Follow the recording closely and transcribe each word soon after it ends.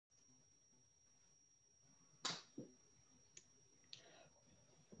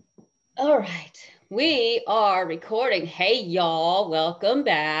All right, we are recording. Hey, y'all, welcome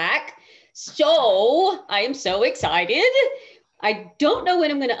back. So I am so excited. I don't know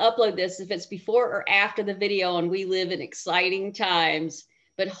when I'm going to upload this, if it's before or after the video on We Live in Exciting Times,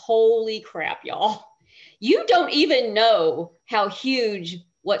 but holy crap, y'all. You don't even know how huge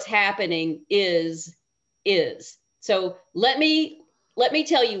what's happening is. So let me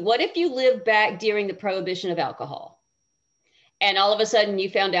tell you, what if you lived back during the prohibition of alcohol? And all of a sudden you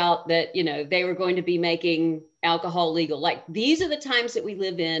found out that, they were going to be making alcohol legal. Like, these are the times that we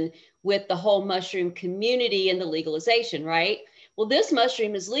live in with the whole mushroom community and the legalization, right? Well, this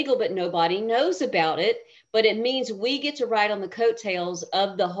mushroom is legal, but nobody knows about it. But it means we get to ride on the coattails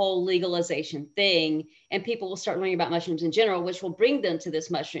of the whole legalization thing. And people will start learning about mushrooms in general, which will bring them to this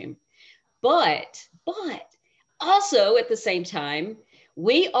mushroom. But also at the same time,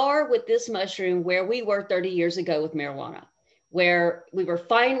 we are with this mushroom where we were 30 years ago with marijuana, where we were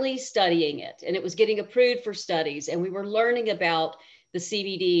finally studying it and it was getting approved for studies. And we were learning about the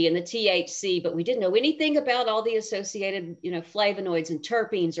CBD and the THC, but we didn't know anything about all the associated, flavonoids and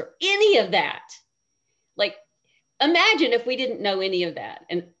terpenes or any of that. Like, imagine if we didn't know any of that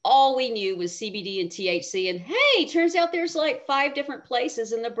and all we knew was CBD and THC. And hey, turns out there's like 5 different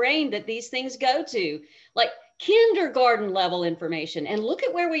places in the brain that these things go to, like kindergarten level information. And look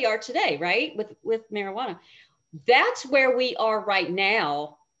at where we are today, right? With marijuana. That's where we are right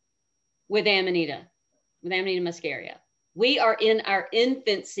now with Amanita muscaria. We are in our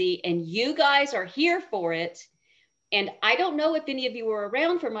infancy and you guys are here for it. And I don't know if any of you were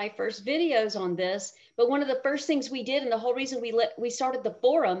around for my first videos on this, but one of the first things we did, and the whole reason we started the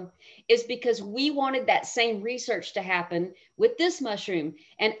forum, is because we wanted that same research to happen with this mushroom.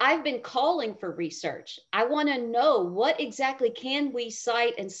 And I've been calling for research. I want to know, what exactly can we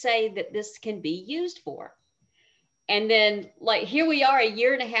cite and say that this can be used for? And then, like, here we are 1.5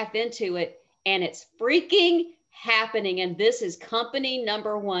 years into it, and it's freaking happening. And this is company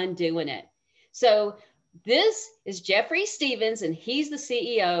number 1 doing it. So this is Jeffrey Stevens, and he's the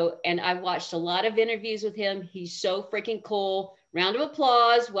CEO. And I've watched a lot of interviews with him. He's so freaking cool. Round of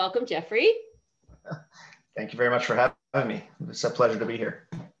applause. Welcome, Jeffrey. Thank you very much for having me. It's a pleasure to be here.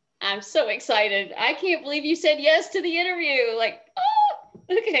 I'm so excited. I can't believe you said yes to the interview. Like,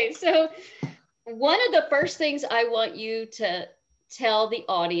 oh, okay. So one of the first things I want you to tell the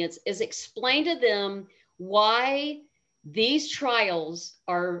audience is explain to them why these trials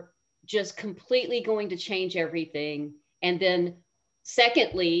are just completely going to change everything. And then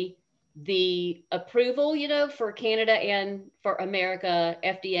secondly, the approval, for Canada and for America,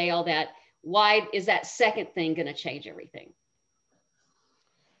 FDA, all that. Why is that second thing going to change everything?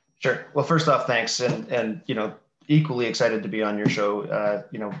 Sure. Well, first off, thanks. And equally excited to be on your show.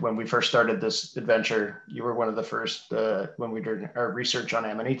 When we first started this adventure, you were one of the first, when we did our research on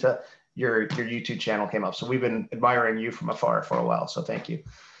Amanita, your YouTube channel came up. So we've been admiring you from afar for a while. So thank you.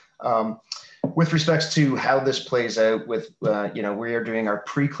 With respects to how this plays out with, we are doing our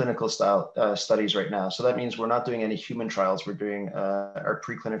preclinical style studies right now. So that means we're not doing any human trials. We're doing our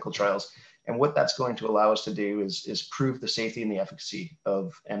preclinical trials. And what that's going to allow us to do is prove the safety and the efficacy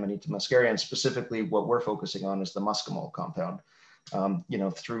of Amanita muscaria. And specifically what we're focusing on is the muscimol compound.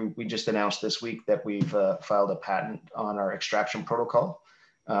 We just announced this week that we've filed a patent on our extraction protocol.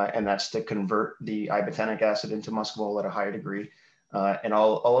 And that's to convert the ibotenic acid into muscimol at a higher degree. And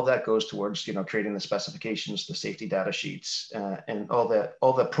all of that goes towards, creating the specifications, the safety data sheets, and all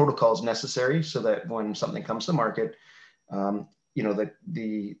the protocols necessary so that when something comes to market,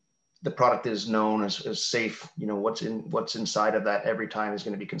 the product is known as safe. What's inside of that every time is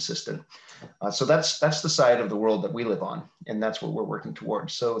going to be consistent. So that's the side of the world that we live on, and that's what we're working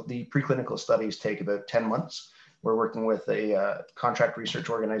towards. So the preclinical studies take about 10 months. We're working with a contract research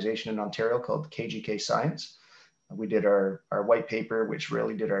organization in Ontario called KGK Science. We did our white paper, which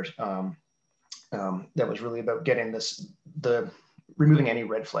really did our that was really about getting removing any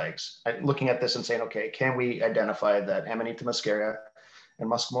red flags, looking at this and saying, okay, can we identify that Amanita muscaria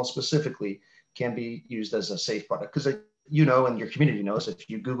and muscimol specifically can be used as a safe product? Because and your community knows, if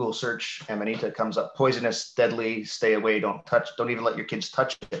you Google search Amanita, it comes up poisonous, deadly, stay away, don't even let your kids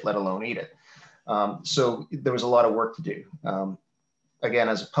touch it, let alone eat it. So there was a lot of work to do. Again,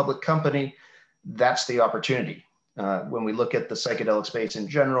 as a public company, that's the opportunity. When we look at the psychedelic space in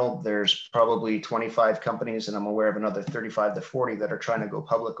general, there's probably 25 companies, and I'm aware of another 35 to 40 that are trying to go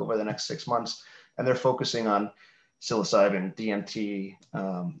public over the next 6 months. And they're focusing on psilocybin, DMT,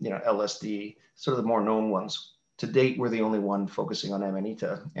 LSD, sort of the more known ones. To date, we're the only one focusing on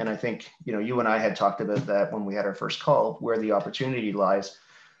Amanita. And I think, you and I had talked about that when we had our first call, where the opportunity lies.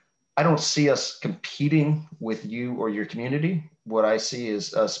 I don't see us competing with you or your community. What I see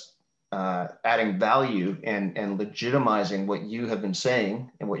is us adding value and legitimizing what you have been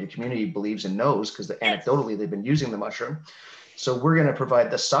saying and what your community believes and knows, because anecdotally they've been using the mushroom. So we're going to provide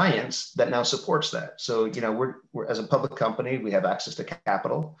the science that now supports that. So, you know, we're as a public company, we have access to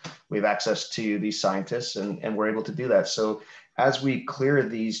capital, we have access to these scientists, and we're able to do that. So as we clear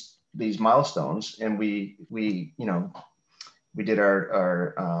these milestones, and we you know, we did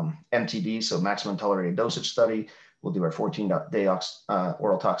our MTD, so maximum tolerated dosage study. We'll do our 14-day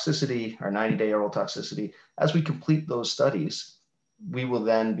oral toxicity, our 90-day oral toxicity. As we complete those studies, we will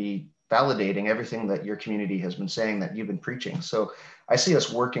then be validating everything that your community has been saying, that you've been preaching. So I see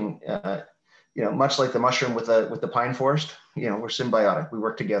us working, you know, much like the mushroom with the pine forest. You know, we're symbiotic. We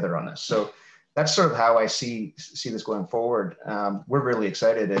work together on this. So that's sort of how I see this going forward. We're really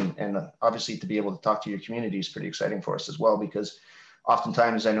excited, and obviously to be able to talk to your community is pretty exciting for us as well, because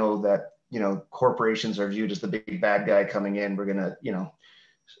oftentimes I know that, you know, corporations are viewed as the big bad guy coming in. We're gonna, you know,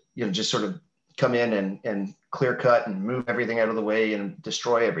 just sort of come in and clear cut and move everything out of the way and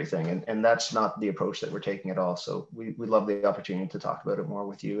destroy everything. And that's not the approach that we're taking at all. So we love the opportunity to talk about it more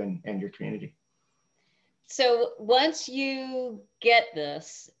with you and your community. So once you get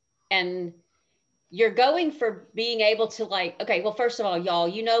this, and you're going for being able to, like, okay, well, first of all, y'all,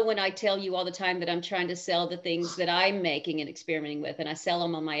 you know, when I tell you all the time that I'm trying to sell the things that I'm making and experimenting with, and I sell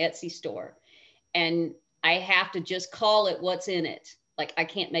them on my Etsy store, and I have to just call it what's in it. Like, I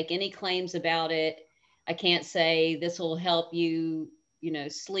can't make any claims about it. I can't say this will help you, you know,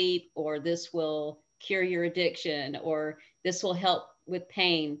 sleep, or this will cure your addiction, or this will help with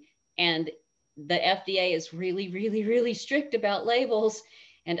pain. And the FDA is really, really, really strict about labels,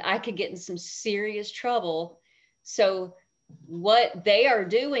 and I could get in some serious trouble. So what they are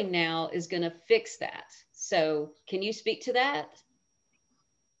doing now is going to fix that. So can you speak to that?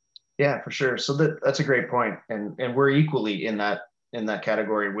 Yeah, for sure. So that's a great point. And we're equally in that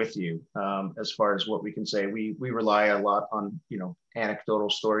category with you, as far as what we can say. We rely a lot on, you know,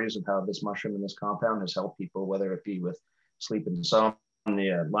 anecdotal stories of how this mushroom and this compound has helped people, whether it be with sleep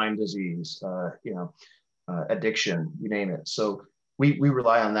insomnia, Lyme disease, you know, addiction, you name it. So we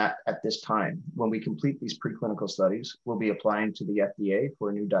rely on that at this time. When we complete these preclinical studies, we'll be applying to the FDA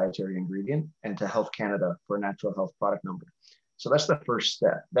for a new dietary ingredient, and to Health Canada for a natural health product number. So that's the first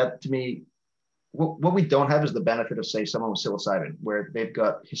step. That, to me, what we don't have is the benefit of, say, someone with psilocybin, where they've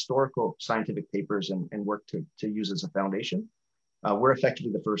got historical scientific papers and work to use as a foundation. We're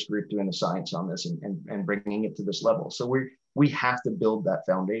effectively the first group doing the science on this and bringing it to this level. So we have to build that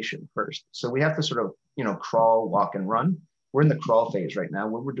foundation first. So we have to sort of, you know, crawl, walk, and run. We're in the crawl phase right now,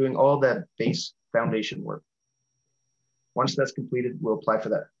 where we're doing all that base foundation work. Once that's completed, we'll apply for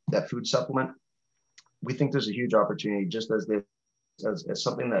that food supplement. We think there's a huge opportunity, just as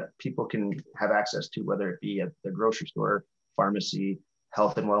something that people can have access to, whether it be at the grocery store, pharmacy,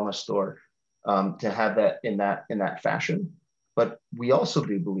 health and wellness store, to have that in that fashion. But we also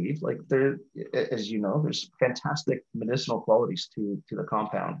do believe, like, there, as you know, there's fantastic medicinal qualities to the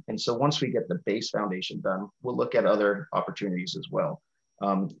compound. And so once we get the base foundation done, we'll look at other opportunities as well.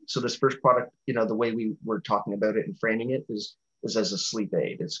 So this first product, you know, the way we were talking about it and framing it is as a sleep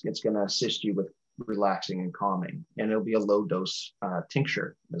aid. It's going to assist you with relaxing and calming, and it'll be a low dose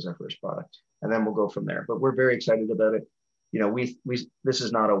tincture as our first product, and then we'll go from there. But we're very excited about it. You know, this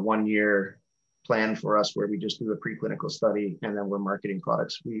is not a 1 year plan for us where we just do a preclinical study and then we're marketing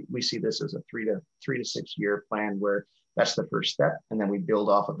products. We see this as a 3 to 6 year plan, where that's the first step, and then we build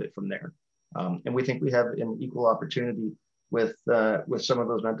off of it from there. And we think we have an equal opportunity with some of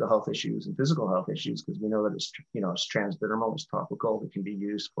those mental health issues and physical health issues, because we know that it's, you know, it's transdermal, it's topical, it can be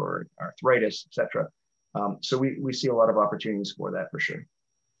used for arthritis, etc. So we see a lot of opportunities for that, for sure.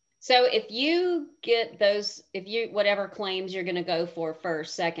 So if you get those, whatever claims you're going to go for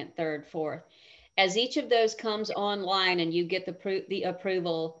first, second, third, fourth, as each of those comes online and you get the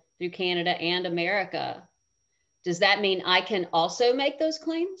approval through Canada and America, does that mean I can also make those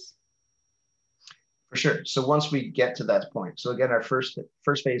claims? For sure. So once we get to that point, so again, our first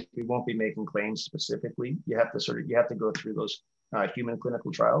phase, we won't be making claims specifically. You have to go through those human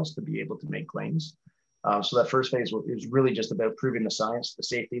clinical trials to be able to make claims. So that first phase is really just about proving the science, the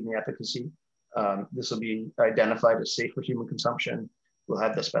safety, and the efficacy. This will be identified as safe for human consumption. We'll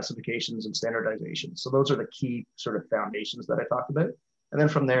have the specifications and standardization. So those are the key sort of foundations that I talked about. And then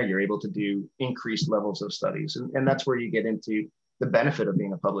from there, you're able to do increased levels of studies. And that's where you get into the benefit of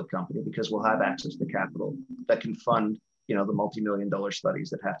being a public company, because we'll have access to capital that can fund, you know, the multi-million-dollar studies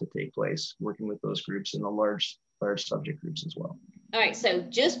that have to take place, working with those groups and the large subject groups as well. All right. So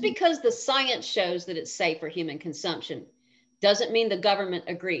just because the science shows that it's safe for human consumption doesn't mean the government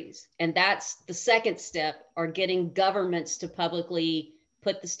agrees. And that's the second step, or getting governments to publicly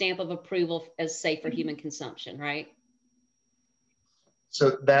put the stamp of approval as safe for human consumption, right?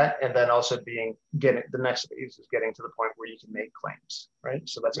 So that, and then also getting the next phase is getting to the point where you can make claims, right?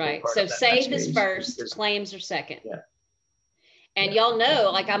 So that's a big Right. part So of that next safe is phase first, claims are second. Yeah. And y'all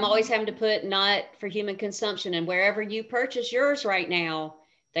know, like I'm always having to put not for human consumption, and wherever you purchase yours right now,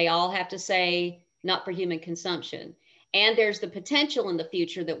 they all have to say not for human consumption. And there's the potential in the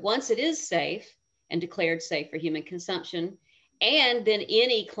future that once it is safe and declared safe for human consumption, and then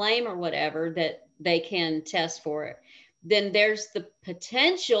any claim or whatever that they can test for it, then there's the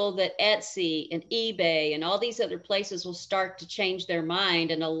potential that Etsy and eBay and all these other places will start to change their mind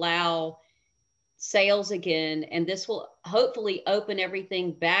and allow sales again. And this will hopefully open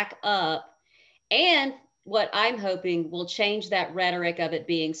everything back up. And what I'm hoping will change that rhetoric of it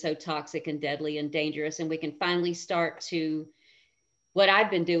being so toxic and deadly and dangerous. And we can finally start to, what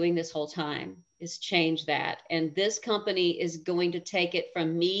I've been doing this whole time is change that. And this company is going to take it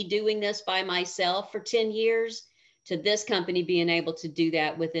from me doing this by myself for 10 years to this company being able to do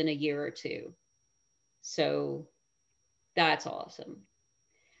that within a year or two. So that's awesome.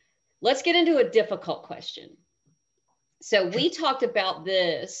 Let's get into a difficult question. So we talked about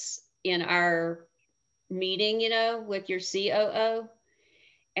this in our meeting, you know, with your COO,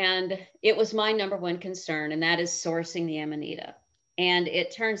 and it was my number one concern, and that is sourcing the Amanita. And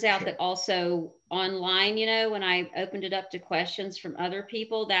it turns out that also online, you know, when I opened it up to questions from other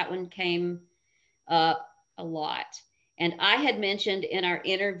people, that one came up a lot. And I had mentioned in our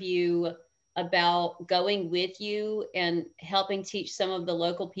interview about going with you and helping teach some of the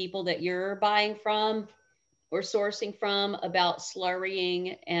local people that you're buying from or sourcing from about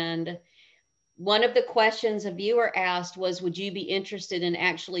slurrying. And one of the questions a viewer asked was, would you be interested in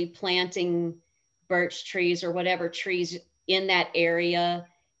actually planting birch trees or whatever trees in that area,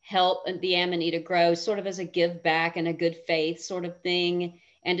 help the Amanita grow, sort of as a give back and a good faith sort of thing,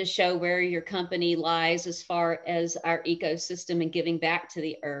 and to show where your company lies as far as our ecosystem and giving back to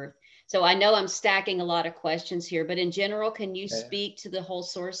the earth. So I know I'm stacking a lot of questions here, but in general, can you speak to the whole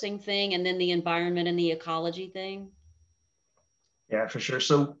sourcing thing and then the environment and the ecology thing? Yeah, for sure.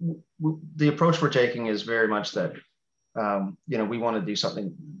 So the approach we're taking is very much that, you know, we want to do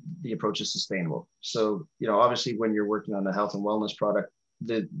something, the approach is sustainable. So, you know, obviously when you're working on a health and wellness product,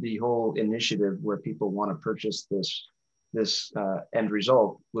 the whole initiative where people want to purchase this end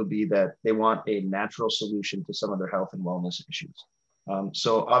result will be that they want a natural solution to some of their health and wellness issues.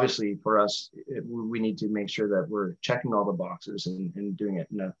 So obviously for us, we need to make sure that we're checking all the boxes and doing it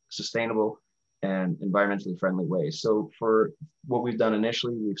in a sustainable and environmentally friendly way. So for what we've done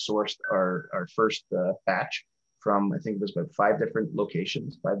initially, we've sourced our first batch from, I think it was about 5 different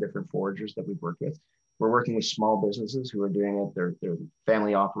locations, 5 different foragers that we've worked with. We're working with small businesses who are doing it. They're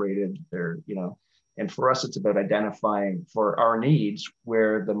family operated, they're, you know, and for us, it's about identifying for our needs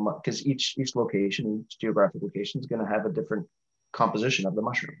where because each location, each geographic location is going to have a different composition of the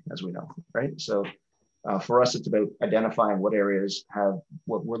mushroom, as we know, right? So for us, it's about identifying what areas have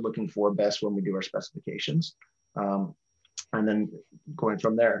what we're looking for best when we do our specifications, and then going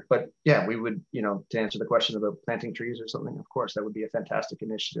from there. But yeah, we would, you know, to answer the question about planting trees or something, of course, that would be a fantastic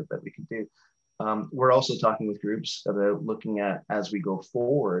initiative that we could do. We're also talking with groups about looking at as we go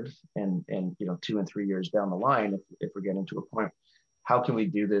forward and you know 2 and 3 years down the line, if we're getting to a point, how can we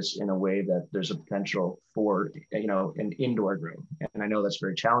do this in a way that there's a potential for, you know, an indoor grow? And I know that's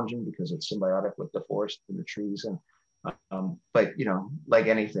very challenging because it's symbiotic with the forest and the trees. And but, you know, like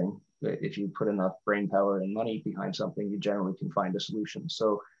anything, if you put enough brain power and money behind something, you generally can find a solution.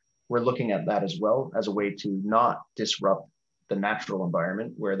 So we're looking at that as well as a way to not disrupt the natural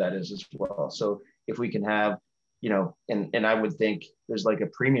environment where that is as well. So if we can have, you know, and I would think there's like a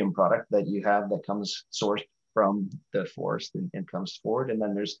premium product that you have that comes sourced from the forest and comes forward. And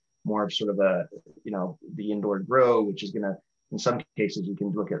then there's more of sort of a, you know, the indoor grow, which is going to, in some cases, you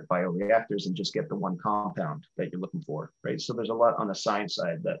can look at bioreactors and just get the one compound that you're looking for, right? So there's a lot on the science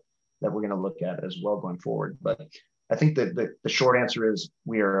side that we're going to look at as well going forward. But I think that the short answer is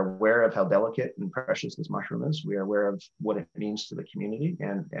we are aware of how delicate and precious this mushroom is. We are aware of what it means to the community,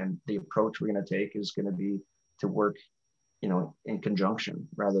 and the approach we're going to take is going to be to work, you know, in conjunction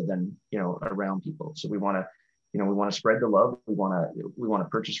rather than, you know, around people. So we want to, you know, we want to spread the love. We want to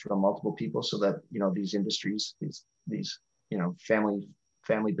purchase from multiple people so that, you know, these industries, these you know,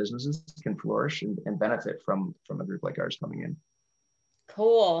 family businesses can flourish and benefit from a group like ours coming in.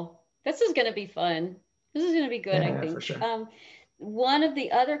 Cool. This is going to be fun. This is going to be good, I think. For sure. One of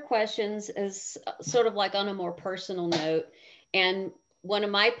the other questions is sort of like on a more personal note. And one of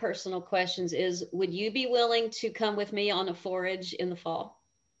my personal questions is, would you be willing to come with me on a forage in the fall?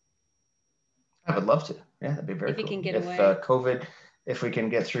 I would love to. Yeah, that'd be very cool. If you can get if away. COVID, if we can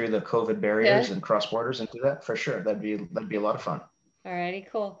get through the COVID Yeah. barriers and cross borders and do that, for sure, that'd be a lot of fun. All righty,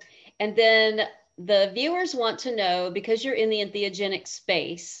 cool. And then the viewers want to know, because you're in the entheogenic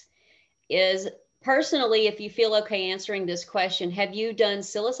space, is personally, if you feel okay answering this question, have you done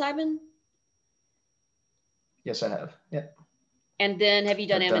psilocybin? Yes, I have. Yeah. And then have you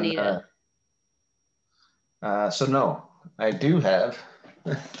done I've done, Amanita? so no, I do have,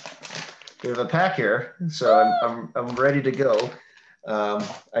 we have a pack here, so I'm ready to go.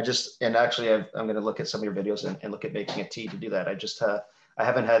 I just, and actually I'm going to look at some of your videos and look at making a tea to do that. I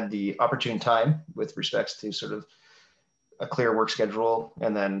haven't had the opportune time with respects to sort of a clear work schedule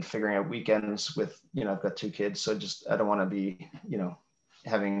and then figuring out weekends with, I've got 2 kids. So just, I don't want to be,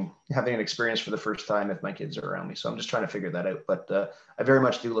 having an experience for the first time if my kids are around me. So I'm just trying to figure that out, but I very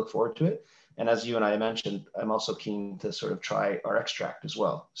much do look forward to it. And as you and I mentioned, I'm also keen to sort of try our extract as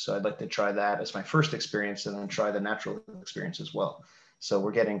well. So I'd like to try that as my first experience and then try the natural experience as well. So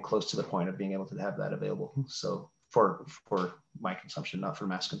we're getting close to the point of being able to have that available. So for my consumption, not for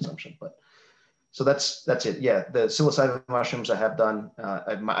mass consumption, but so that's it. Yeah, the psilocybin mushrooms I have done.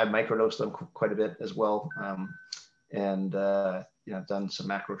 I've microdosed them quite a bit as well, and I've done some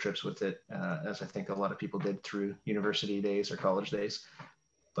macro trips with it, as I think a lot of people did through university days or college days.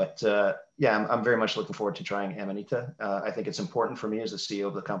 But yeah, I'm very much looking forward to trying Amanita. I think it's important for me as the CEO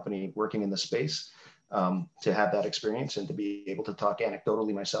of the company working in the space to have that experience and to be able to talk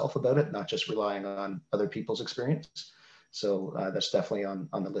anecdotally myself about it, not just relying on other people's experience. So that's definitely on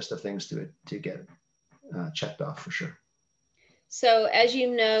the list of things to get checked off for sure. So as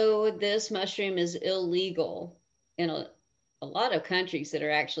you know, this mushroom is illegal in a lot of countries that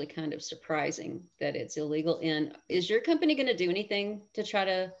are actually kind of surprising that it's illegal in. Is your company going to do anything to try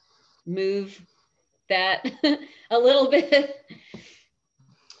to move that a little bit?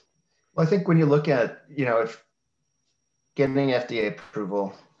 Well, I think when you look at, if getting FDA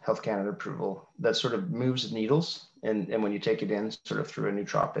approval, Health Canada approval, that sort of moves needles. And when you take it in sort of through a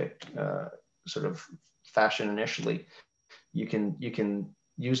nootropic sort of fashion initially, you can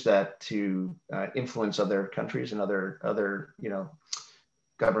use that to influence other countries and other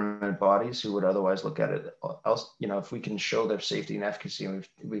government bodies who would otherwise look at it. If we can show their safety and efficacy, and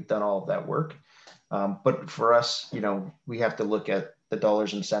we've done all of that work. But for us, we have to look at the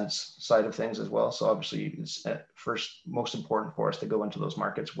dollars and cents side of things as well. So obviously it's at first most important for us to go into those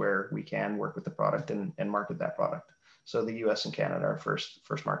markets where we can work with the product and market that product. So the US and Canada are first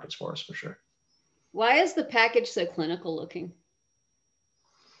markets for us for sure. Why is the package so clinical looking?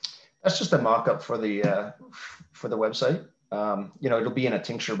 That's just a mock-up for the website. It'll be in a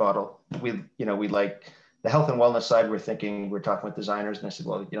tincture bottle. We like the health and wellness side. We're talking with designers, and I said,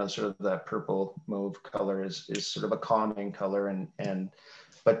 well, sort of the purple mauve color is sort of a calming color,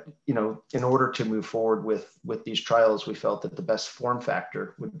 but in order to move forward with these trials, we felt that the best form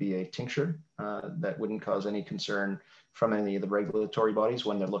factor would be a tincture that wouldn't cause any concern from any of the regulatory bodies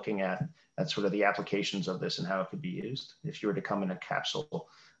when they're looking at sort of the applications of this and how it could be used. If you were to come in a capsule,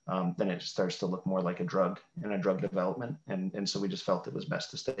 then it starts to look more like a drug in a drug development. And so we just felt it was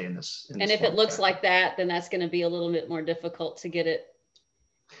best to stay in this. And if it looks like that, then that's going to be a little bit more difficult to get it.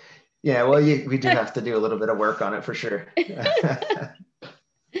 Yeah, well, we do have to do a little bit of work on it for sure.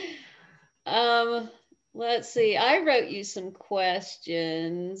 Let's see. I wrote you some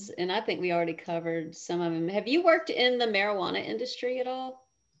questions, and I think we already covered some of them. Have you worked in the marijuana industry at all?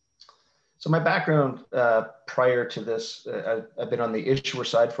 So my background prior to this, I've been on the issuer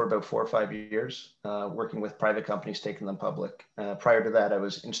side for about 4 or 5 years, working with private companies, taking them public. Prior to that, I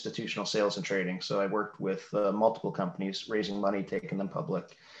was institutional sales and trading. So I worked with multiple companies, raising money, taking them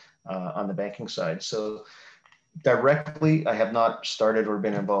public on the banking side. So directly, I have not started or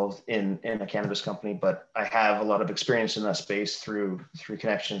been involved in a cannabis company, but I have a lot of experience in that space through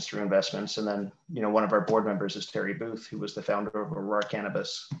connections, through investments. And then, one of our board members is Terry Booth, who was the founder of Aurora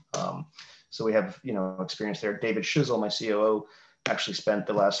Cannabis. So we have, experience there. David Shizzle, my COO, actually spent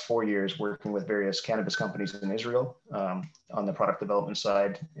the last 4 years working with various cannabis companies in Israel on the product development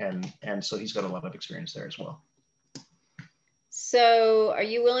side. And so he's got a lot of experience there as well. So are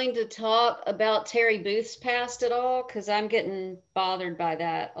you willing to talk about Terry Booth's past at all? Because I'm getting bothered by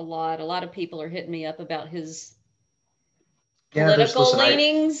that a lot. A lot of people are hitting me up about his political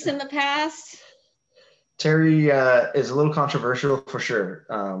leanings in the past. Terry is a little controversial for sure.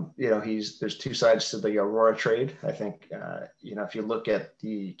 There's 2 sides to the Aurora trade. I think, if you look at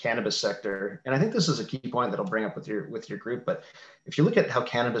the cannabis sector, and I think this is a key point that I'll bring up with your group, but if you look at how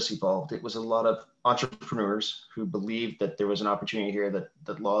cannabis evolved, it was a lot of entrepreneurs who believed that there was an opportunity here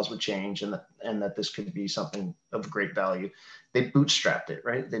that laws would change and that this could be something of great value. they bootstrapped it,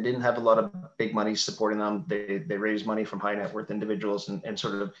 right? They didn't have a lot of big money supporting them. They raised money from high net worth individuals and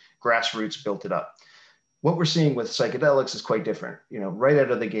sort of grassroots built it up. What we're seeing with psychedelics is quite different. Right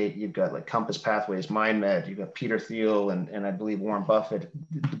out of the gate, you've got like Compass Pathways, MindMed, you've got Peter Thiel, and I believe Warren Buffett.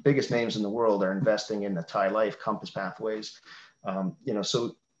 The biggest names in the world are investing in the Thai Life, Compass Pathways.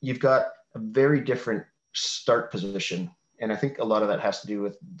 So you've got a very different start position. And I think a lot of that has to do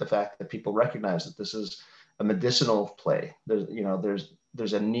with the fact that people recognize that this is a medicinal play.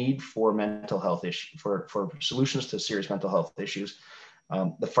 There's a need for mental health issue, for solutions to serious mental health issues.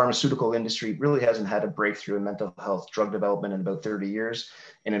 The pharmaceutical industry really hasn't had a breakthrough in mental health drug development in about 30 years.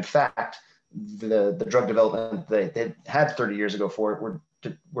 And in fact, the drug development they had 30 years ago for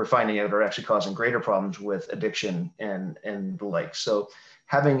it, we're finding out are actually causing greater problems with addiction and the like. So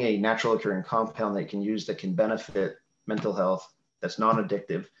having a natural occurring compound that you can use that can benefit mental health, that's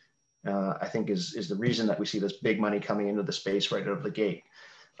non-addictive, I think is the reason that we see this big money coming into the space right out of the gate.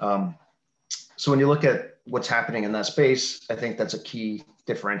 So when you look at what's happening in that space, I think that's a key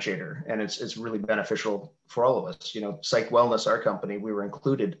differentiator, and it's really beneficial for all of us. Psych Wellness, our company, we were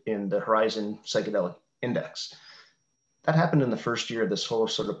included in the Horizon Psychedelic Index. That happened in the first year of this whole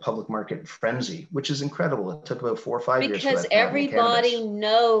sort of public market frenzy, which is incredible. It took about 4 or 5 years. Because everybody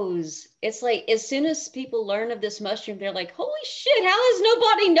knows. It's like, as soon as people learn of this mushroom, they're like, holy shit, how has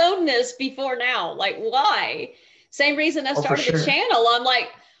nobody known this before now? Like, why? Same reason I started the channel. I'm like,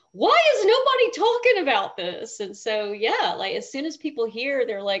 why is nobody talking about this? And so, yeah, like as soon as people hear,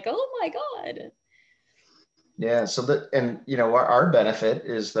 they're like, oh my God. Yeah. So our benefit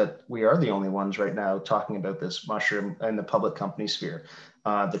is that we are the only ones right now talking about this mushroom in the public company sphere.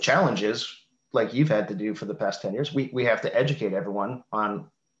 The challenge is, like you've had to do for the past 10 years, we have to educate everyone on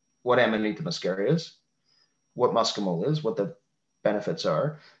what Amanita muscaria is, what muscimol is, what the benefits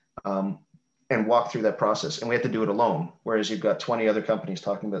are, and walk through that process. And we have to do it alone. Whereas you've got 20 other companies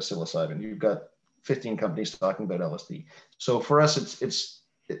talking about psilocybin, you've got 15 companies talking about LSD. So for us,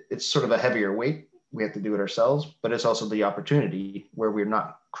 it's sort of a heavier weight. We have to do it ourselves, but it's also the opportunity where we're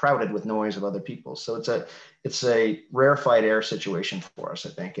not crowded with noise of other people. So it's a rarefied air situation for us, I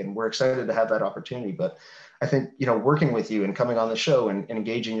think, and we're excited to have that opportunity. But I think working with you and coming on the show and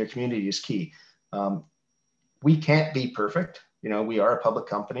engaging your community is key. We can't be perfect. We are a public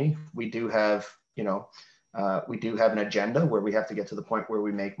company. We do have an agenda where we have to get to the point where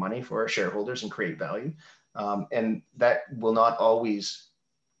we make money for our shareholders and create value, and that will not always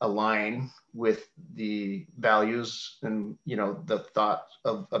align with the values and the thought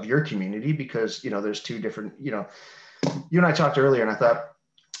of your community, because there's two different, you and I talked earlier, and I thought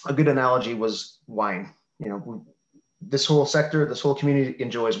a good analogy was wine. This whole sector, this whole community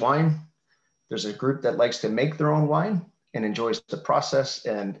enjoys wine. There's a group that likes to make their own wine and enjoys the process,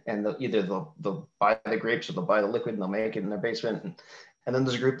 and either they'll buy the grapes or they'll buy the liquid and they'll make it in their basement, and then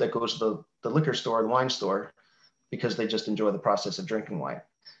there's a group that goes to the liquor store, the wine store, because they just enjoy the process of drinking wine.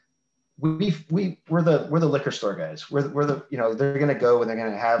 We're the liquor store guys. We're the they're going to go and they're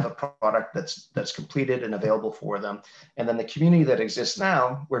going to have a product that's completed and available for them. And then the community that exists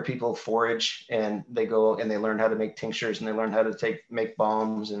now, where people forage and they go and they learn how to make tinctures and they learn how to make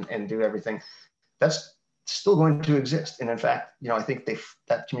bombs and do everything, that's still going to exist. And in fact, I think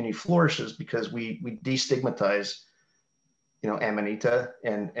that community flourishes because we destigmatize Amanita,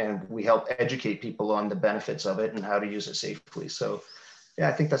 and we help educate people on the benefits of it and how to use it safely. So yeah,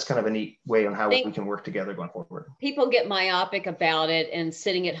 I think that's kind of a neat way on how we can work together going forward. People get myopic about it and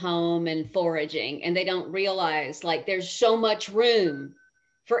sitting at home and foraging, and they don't realize like there's so much room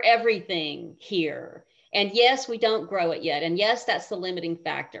for everything here. And yes, we don't grow it yet. And yes, that's the limiting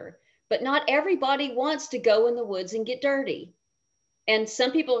factor. But not everybody wants to go in the woods and get dirty. And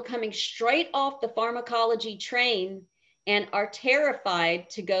some people are coming straight off the pharmacology train and are terrified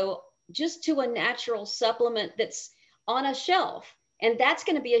to go just to a natural supplement that's on a shelf. And that's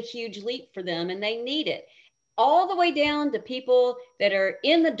going to be a huge leap for them, and they need it. All the way down to people that are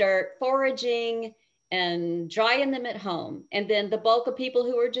in the dirt foraging and drying them at home. And then the bulk of people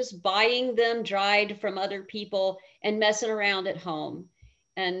who are just buying them dried from other people and messing around at home.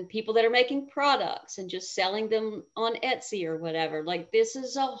 And people that are making products and just selling them on Etsy or whatever. Like, this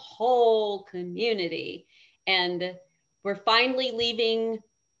is a whole community. And we're finally leaving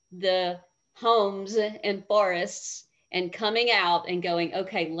the homes and forests and coming out and going,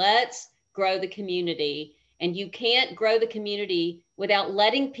 okay, let's grow the community. And you can't grow the community without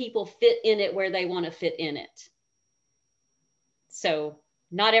letting people fit in it where they want to fit in it. So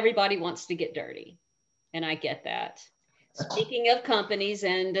not everybody wants to get dirty. And I get that. Speaking of companies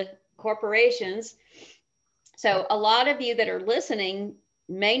and corporations, so a lot of you that are listening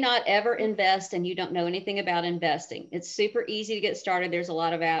may not ever invest and you don't know anything about investing, it's super easy to get started. There's a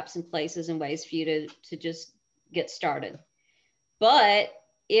lot of apps and places and ways for you to just get started. But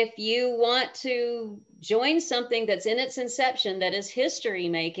if you want to join something that's in its inception, that is history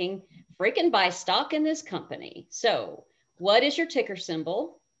making, freaking buy stock in this company. So what is your ticker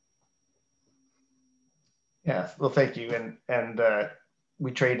symbol? Yeah, well, thank you. And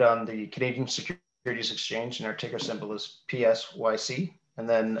we trade on the Canadian Securities Exchange, and our ticker symbol is PSYC. And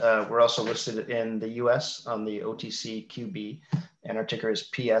then we're also listed in the US on the OTCQB, and our ticker is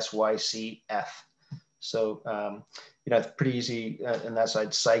PSYCF. So, it's pretty easy on that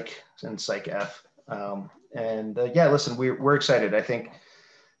side, Psych and PsychF. Yeah, listen, we're excited. I think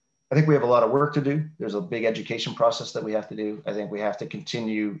we have a lot of work to do. There's a big education process that we have to do. I think we have to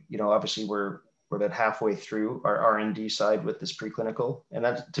continue, obviously we're about halfway through our R&D side with this preclinical. And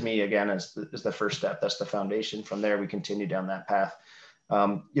that, to me, again, is the first step. That's the foundation. From there, we continue down that path. We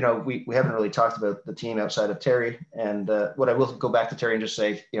haven't really talked about the team outside of Terry. And what I will go back to Terry and just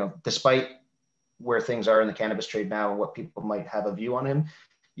say, despite where things are in the cannabis trade now and what people might have a view on him,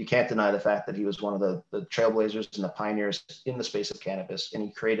 you can't deny the fact that he was one of the trailblazers and the pioneers in the space of cannabis. And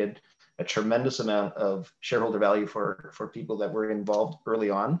he created a tremendous amount of shareholder value for people that were involved early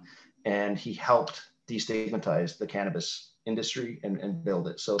on. And he helped destigmatize the cannabis industry and build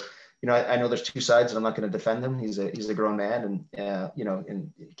it. So, I know there's two sides, and I'm not going to defend him. He's a grown man and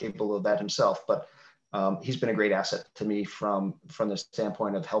and capable of that himself. But he's been a great asset to me from the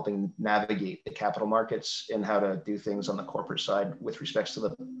standpoint of helping navigate the capital markets and how to do things on the corporate side with respects to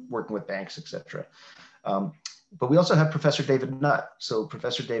the working with banks, et cetera. But we also have Professor David Nutt. So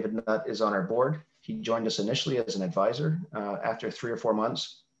Professor David Nutt is on our board. He joined us initially as an advisor. After 3 or 4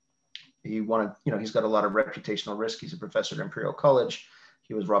 months, he wanted, he's got a lot of reputational risk. He's a professor at Imperial College.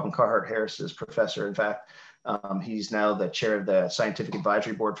 He was Robin Carhart Harris's professor. In fact, he's now the chair of the scientific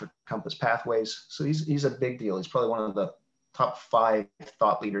advisory board for Compass Pathways. So he's a big deal. He's probably one of the top 5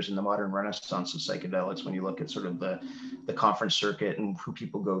 thought leaders in the modern renaissance of psychedelics when you look at sort of the conference circuit and who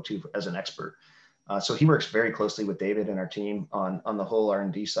people go to as an expert. So he works very closely with David and our team on the whole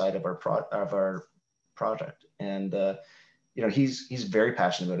R&D side of our project. And he's very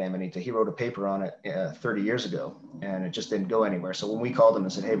passionate about Amanita. He wrote a paper on it 30 years ago, and it just didn't go anywhere. So when we called him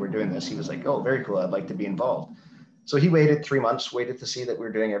and said, hey, we're doing this, he was like, oh, very cool. I'd like to be involved. So he waited 3 months, waited to see that we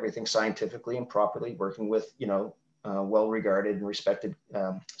were doing everything scientifically and properly, working with, well-regarded and respected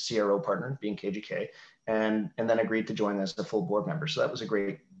CRO partner, being KGK, and then agreed to join as a full board member. So that was a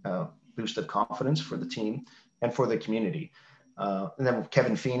great boost of confidence for the team and for the community. And then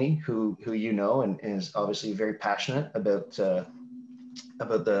Kevin Feeney, who and is obviously very passionate about the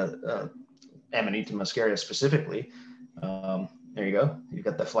Amanita Muscaria specifically. There you go. You've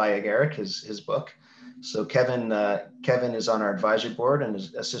got the Fly Agaric, his book. So Kevin is on our advisory board and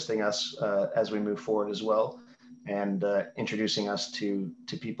is assisting us as we move forward as well, and introducing us to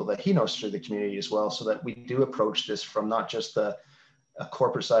people that he knows through the community as well, so that we do approach this from not just a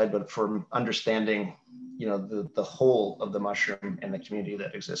corporate side, but from understanding the whole of the mushroom and the community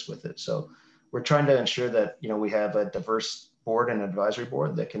that exists with it. So we're trying to ensure that we have a diverse board and advisory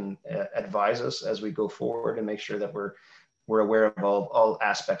board that can advise us as we go forward and make sure that we're aware of all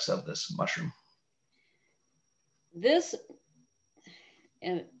aspects of this mushroom.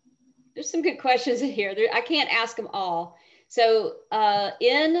 And there's some good questions in here. I can't ask them all. So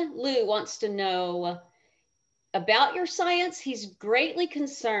Lou wants to know about your science. He's greatly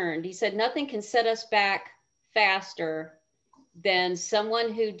concerned. He said nothing can set us back faster than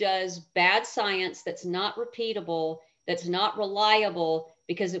someone who does bad science that's not repeatable, that's not reliable,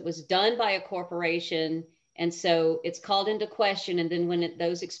 because it was done by a corporation. And so it's called into question. And then when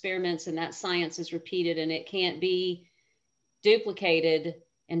those experiments and that science is repeated and it can't be duplicated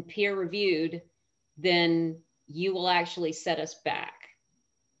and peer reviewed, then you will actually set us back.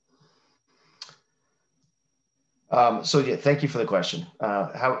 So yeah, thank you for the question.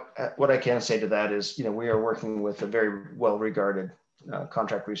 What I can say to that is, we are working with a very well-regarded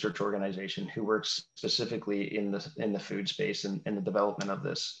contract research organization who works specifically in the food space and in the development of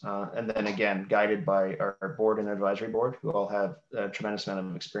this. And then again, guided by our board and advisory board, who all have a tremendous amount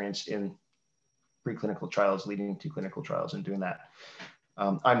of experience in preclinical trials, leading to clinical trials and doing that.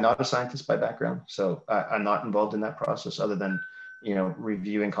 I'm not a scientist by background, so I'm not involved in that process other than,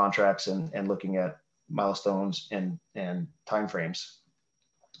 reviewing contracts and looking at milestones and timeframes,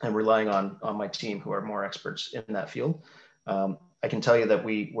 and relying on my team who are more experts in that field. I can tell you that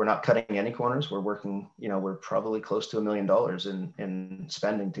we're not cutting any corners. We're working, we're probably close to $1 million in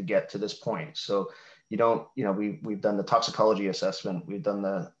spending to get to this point. So we've done the toxicology assessment, we've done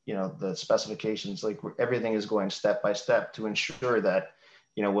the specifications, like everything is going step by step to ensure that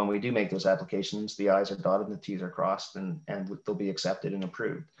when we do make those applications, the I's are dotted and the T's are crossed, and they'll be accepted and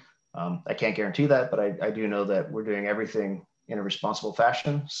approved. I can't guarantee that, but I do know that we're doing everything in a responsible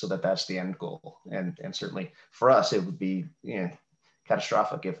fashion so that that's the end goal. And certainly for us, it would be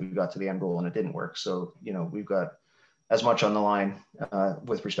catastrophic if we got to the end goal and it didn't work. So, we've got as much on the line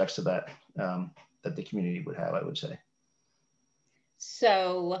with respects to that, that the community would have, I would say.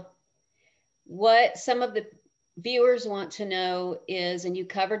 So what some of the viewers want to know is, and you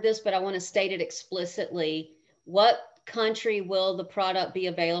covered this, but I want to state it explicitly, what country will the product be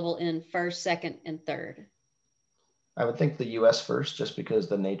available in first, second, and third? I would think the US first, just because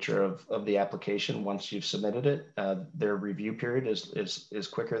the nature of the application, once you've submitted it, their review period is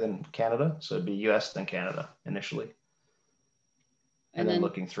quicker than Canada. So it'd be US then Canada initially. And then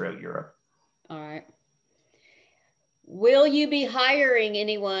looking throughout Europe. All right. Will you be hiring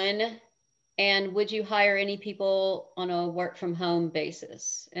anyone, and would you hire any people on a work from home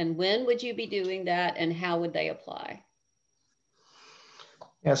basis? And when would you be doing that, and how would they apply?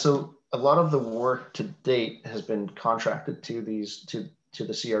 Yeah, so a lot of the work to date has been contracted to the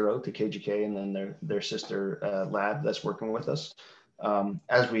CRO, to KGK, and then their sister lab that's working with us.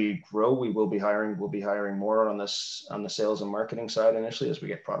 As we grow, we will be hiring. We'll be hiring more on the sales and marketing side initially as we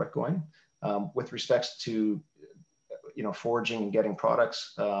get product going. With respects to foraging and getting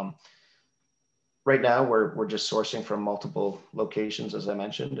products, right now we're just sourcing from multiple locations, as I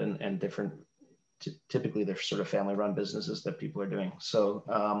mentioned, and different. Typically, they're sort of family-run businesses that people are doing. So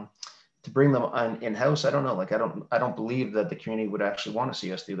to bring them in-house, I don't know. Like I don't believe that the community would actually want to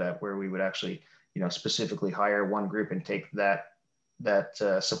see us do that, where we would actually specifically hire one group and take that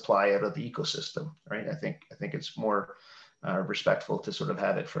supply out of the ecosystem, right? I think it's more respectful to sort of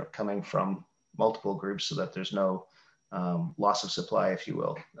have it coming from multiple groups so that there's no loss of supply, if you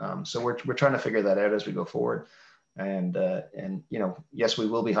will. So we're trying to figure that out as we go forward. And yes, we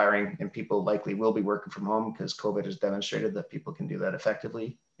will be hiring, and people likely will be working from home because COVID has demonstrated that people can do that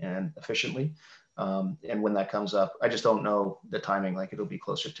effectively and efficiently. And when that comes up, I just don't know the timing. Like it'll be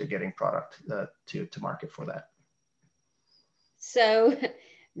closer to getting product to market for that. So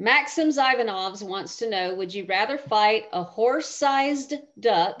Maxim Ivanovs wants to know, would you rather fight a horse-sized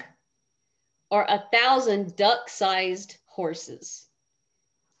duck or 1,000 duck-sized horses?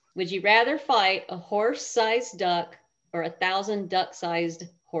 Would you rather fight a horse-sized duck or 1,000 duck-sized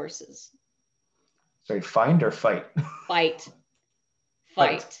horses? Sorry, find or fight? Fight.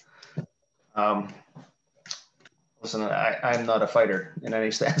 Fight. Listen, I'm not a fighter in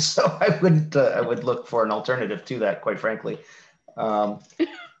any sense, so I would look for an alternative to that, quite frankly.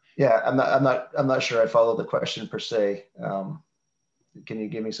 Yeah, I'm not sure I follow the question per se. Can you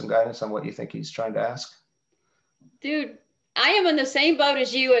give me some guidance on what you think he's trying to ask? Dude, I am in the same boat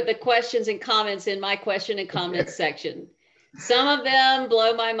as you at the questions and comments in my question and comments section. Some of them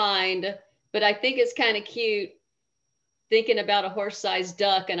blow my mind, but I think it's kind of cute thinking about a horse-sized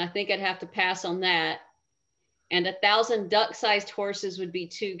duck, and I think I'd have to pass on that. And 1,000 duck-sized horses would be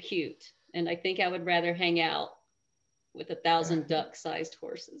too cute. And I think I would rather hang out with 1,000 duck-sized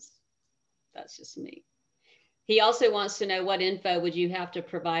horses. That's just me. He also wants to know, what info would you have to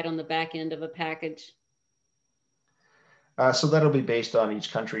provide on the back end of a package? So that'll be based on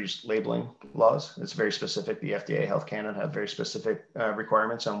each country's labeling laws. It's very specific. The FDA, Health Canada have very specific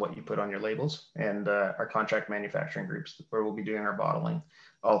requirements on what you put on your labels. And our contract manufacturing groups, where we'll be doing our bottling,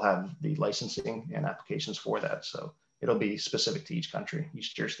 all have the licensing and applications for that. So it'll be specific to each country,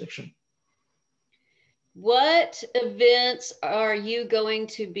 each jurisdiction. What events are you going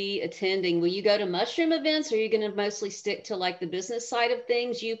to be attending? Will you go to mushroom events, or are you going to mostly stick to like the business side of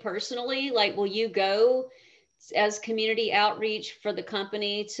things, you personally? Like, will you go as community outreach for the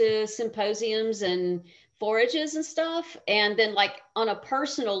company to symposiums and forages and stuff? And then like on a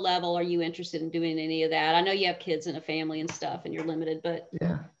personal level, are you interested in doing any of that? I know you have kids and a family and stuff and you're limited, but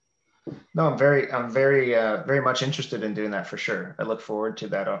yeah. No, I'm very much interested in doing that for sure. I look forward to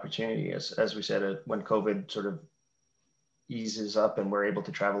that opportunity. As we said, when COVID sort of eases up and we're able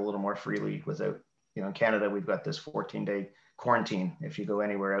to travel a little more freely without, in Canada, we've got this 14-day quarantine if you go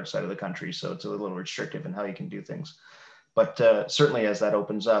anywhere outside of the country. So it's a little restrictive in how you can do things. But certainly as that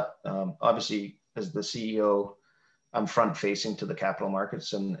opens up, obviously as the CEO, I'm front facing to the capital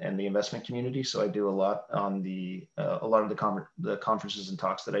markets and the investment community. So I do a lot on a lot of the conferences and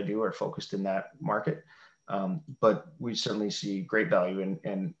talks that I do are focused in that market. But we certainly see great value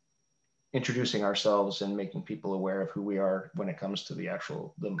in introducing ourselves and making people aware of who we are when it comes to the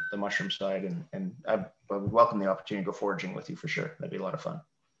actual, the mushroom side. And I would welcome the opportunity to go foraging with you for sure. That'd be a lot of fun.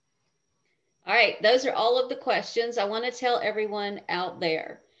 All right, those are all of the questions. I want to tell everyone out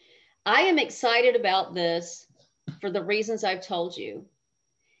there, I am excited about this for the reasons I've told you.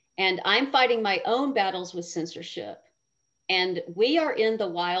 And I'm fighting my own battles with censorship. And we are in the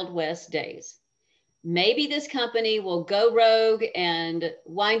Wild West days. Maybe this company will go rogue and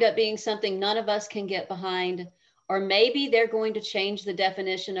wind up being something none of us can get behind. Or maybe they're going to change the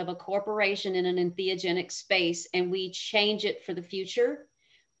definition of a corporation in an entheogenic space and we change it for the future.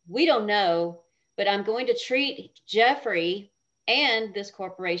 We don't know, but I'm going to treat Jeffrey and this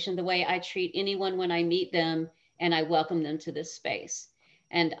corporation the way I treat anyone when I meet them and I welcome them to this space.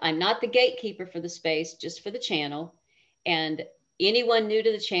 And I'm not the gatekeeper for the space, just for the channel. And anyone new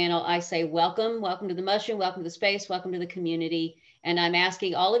to the channel, I say, welcome, welcome to the mushroom, welcome to the space, welcome to the community. And I'm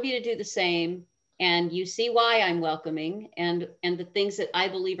asking all of you to do the same. And you see why I'm welcoming and the things that I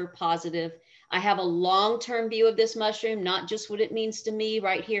believe are positive. I have a long-term view of this mushroom, not just what it means to me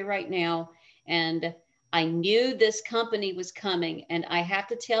right here, right now. And I knew this company was coming. And I have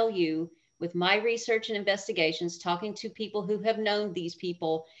to tell you, with my research and investigations, talking to people who have known these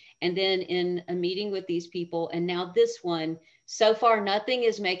people, and then in a meeting with these people, and now this one, so far, nothing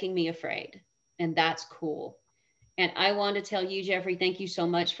is making me afraid. And that's cool. And I want to tell you, Jeffrey, thank you so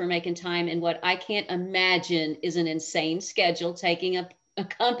much for making time in what I can't imagine is an insane schedule, taking a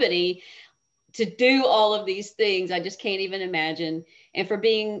company to do all of these things. I just can't even imagine. And for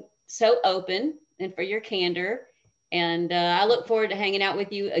being so open and for your candor. And I look forward to hanging out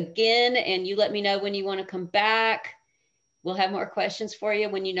with you again. And you let me know when you want to come back. We'll have more questions for you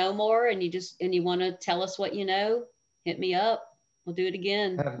when you know more and you want to tell us what you know, hit me up. We'll do it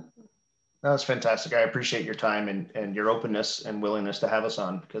again. That's fantastic. I appreciate your time and your openness and willingness to have us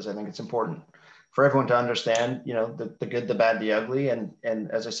on, because I think it's important for everyone to understand, you know, the good, the bad, the ugly. And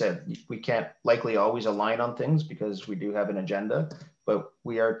as I said, we can't likely always align on things because we do have an agenda, but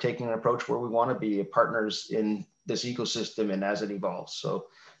we are taking an approach where we want to be partners in this ecosystem and as it evolves. So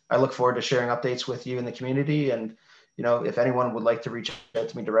I look forward to sharing updates with you in the community. And, you know, if anyone would like to reach out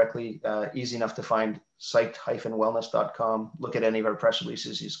to me directly, easy enough to find, psyched-wellness.com. Look at any of our press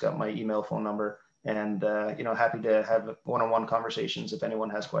releases. He's got my email, phone number, and, you know, happy to have one-on-one conversations if anyone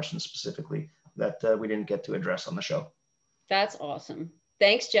has questions specifically that we didn't get to address on the show. That's awesome.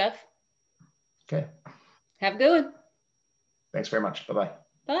 Thanks, Jeff. Okay. Have a good one. Thanks very much. Bye-bye.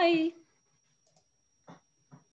 Bye.